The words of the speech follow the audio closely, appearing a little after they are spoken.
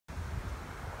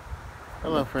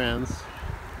Hello friends,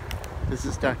 this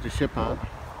is Dr. Shipon.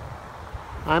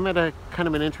 I'm at a kind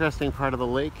of an interesting part of the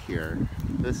lake here.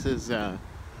 This is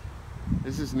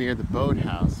near the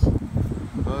boathouse.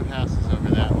 The boathouse is over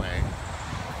that way,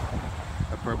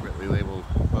 appropriately labeled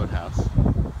boathouse.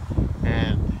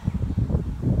 And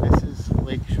this is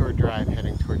Lakeshore Drive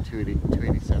heading toward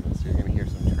 287, so you're going to hear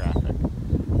some traffic.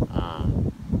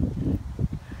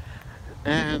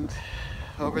 And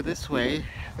over this way,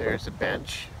 there's a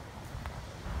bench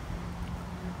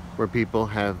where people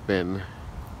have been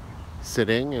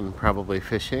sitting and probably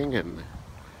fishing, and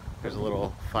there's a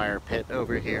little fire pit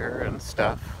over here and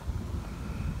stuff.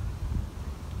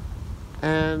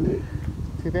 And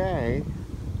today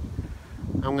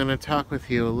I'm going to talk with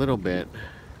you a little bit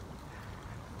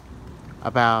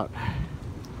about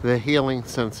the healing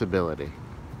sensibility.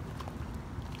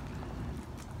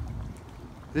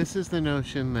 This is the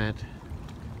notion that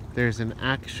there's an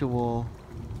actual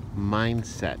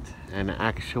mindset, an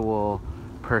actual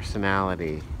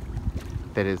personality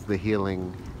that is the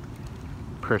healing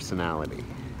personality.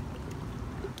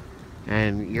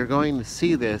 And you're going to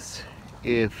see this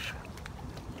if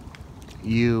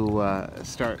you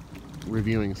start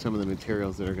reviewing some of the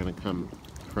materials that are going to come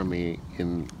from me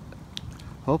in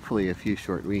hopefully a few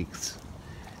short weeks,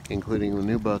 including the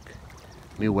new book,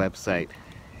 new website,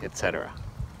 etc.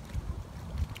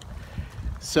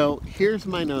 So here's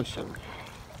my notion.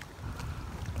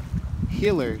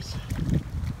 Healers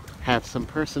have some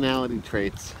personality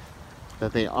traits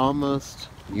that they almost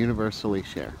universally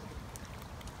share.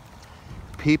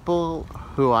 People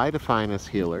who I define as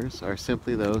healers are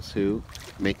simply those who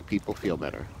make people feel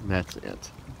better. That's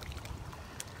it.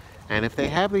 And if they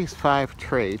have these 5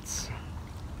 traits,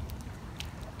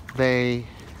 they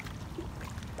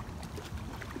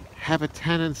have a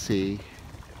tendency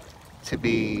to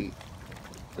be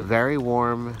very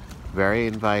warm, very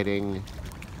inviting,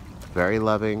 very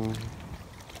loving.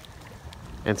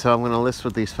 And so I'm going to list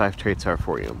what these 5 traits are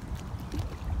for you.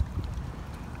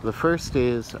 The first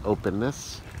is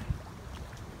openness.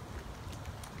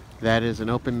 That is an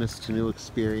openness to new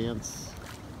experience,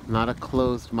 not a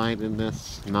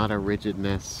closed-mindedness, not a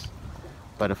rigidness,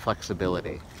 but a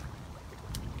flexibility.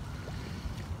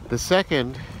 The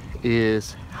second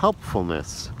is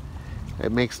helpfulness.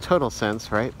 It makes total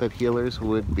sense, right? That healers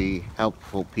would be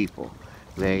helpful people.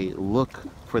 They look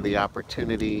for the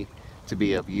opportunity to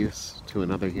be of use to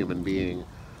another human being,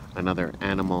 another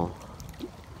animal.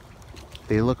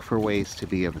 They look for ways to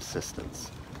be of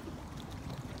assistance.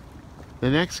 The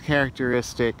next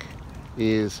characteristic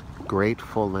is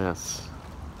gratefulness.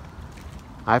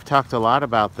 I've talked a lot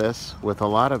about this with a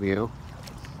lot of you.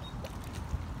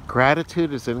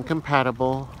 Gratitude is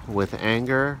incompatible with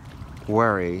anger,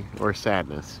 worry, or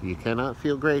sadness. You cannot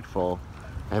feel grateful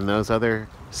and those other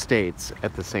states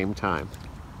at the same time.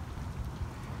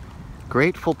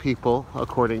 Grateful people,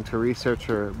 according to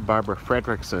researcher Barbara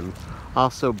Fredrickson,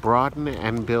 also broaden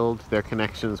and build their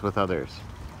connections with others.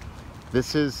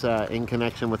 This is in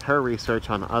connection with her research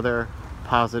on other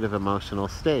positive emotional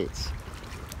states.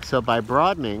 So by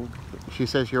broadening, she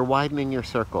says you're widening your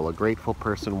circle. A grateful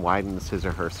person widens his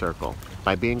or her circle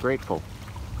by being grateful.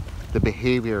 The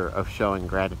behavior of showing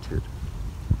gratitude.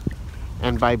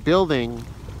 And by building,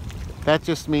 that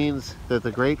just means that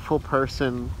the grateful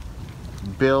person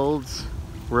builds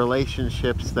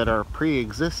relationships that are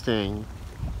pre-existing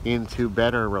into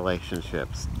better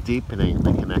relationships, deepening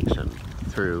the connection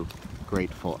through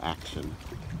grateful action.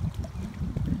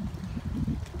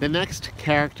 The next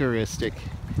characteristic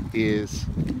is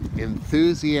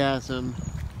enthusiasm,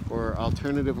 or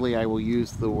alternatively I will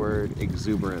use the word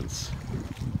exuberance.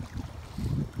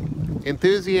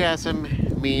 Enthusiasm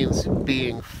means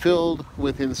being filled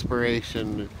with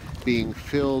inspiration, being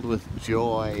filled with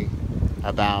joy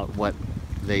about what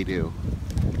they do.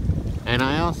 And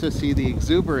I also see the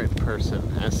exuberant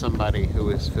person as somebody who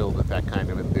is filled with that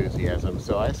kind of enthusiasm,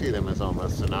 so I see them as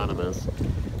almost synonymous.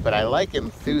 But I like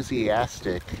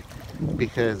enthusiastic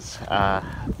because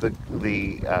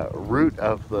the root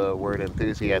of the word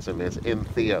enthusiasm is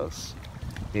entheos.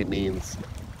 It means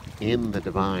in the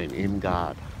divine, in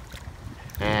God.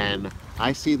 And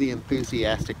I see the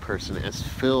enthusiastic person as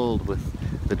filled with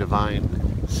the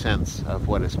divine sense of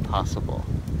what is possible.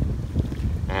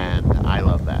 And I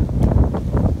love that.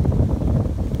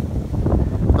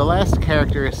 The last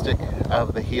characteristic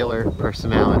of the healer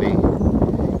personality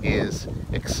is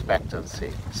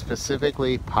expectancy,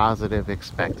 specifically positive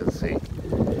expectancy.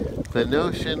 The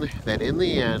notion that in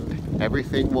the end,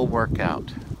 everything will work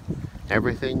out.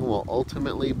 Everything will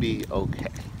ultimately be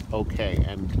okay.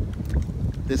 And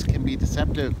this can be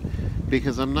deceptive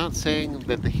Because I'm not saying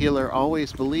that the healer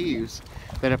always believes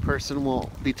that a person will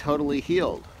be totally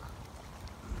healed.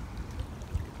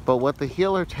 But what the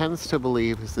healer tends to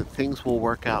believe is that things will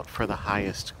work out for the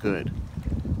highest good,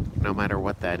 no matter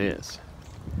what that is.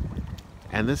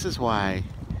 And this is why,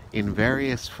 in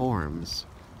various forms,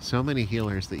 so many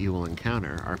healers that you will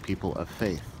encounter are people of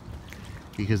faith.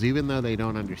 Because even though they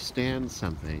don't understand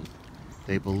something,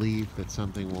 they believe that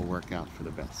something will work out for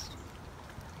the best.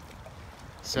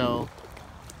 So,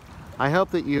 I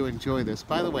hope that you enjoy this.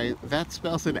 By the way, that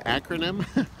spells an acronym.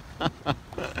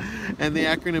 And the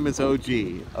acronym is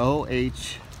OG.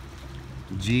 OHGEE.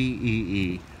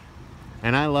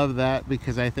 And I love that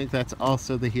because I think that's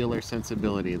also the healer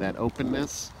sensibility. That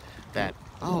openness, that,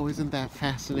 oh, isn't that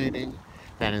fascinating?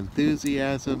 That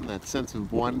enthusiasm, that sense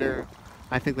of wonder.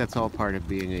 I think that's all part of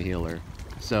being a healer.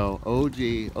 So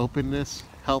OG, openness,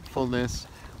 helpfulness,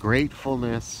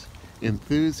 gratefulness,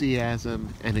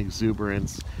 enthusiasm, and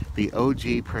exuberance. The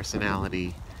OG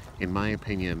personality, in my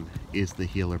opinion, is the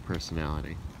healer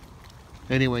personality.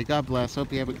 Anyway, God bless.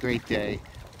 Hope you have a great day.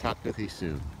 Talk with you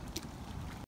soon.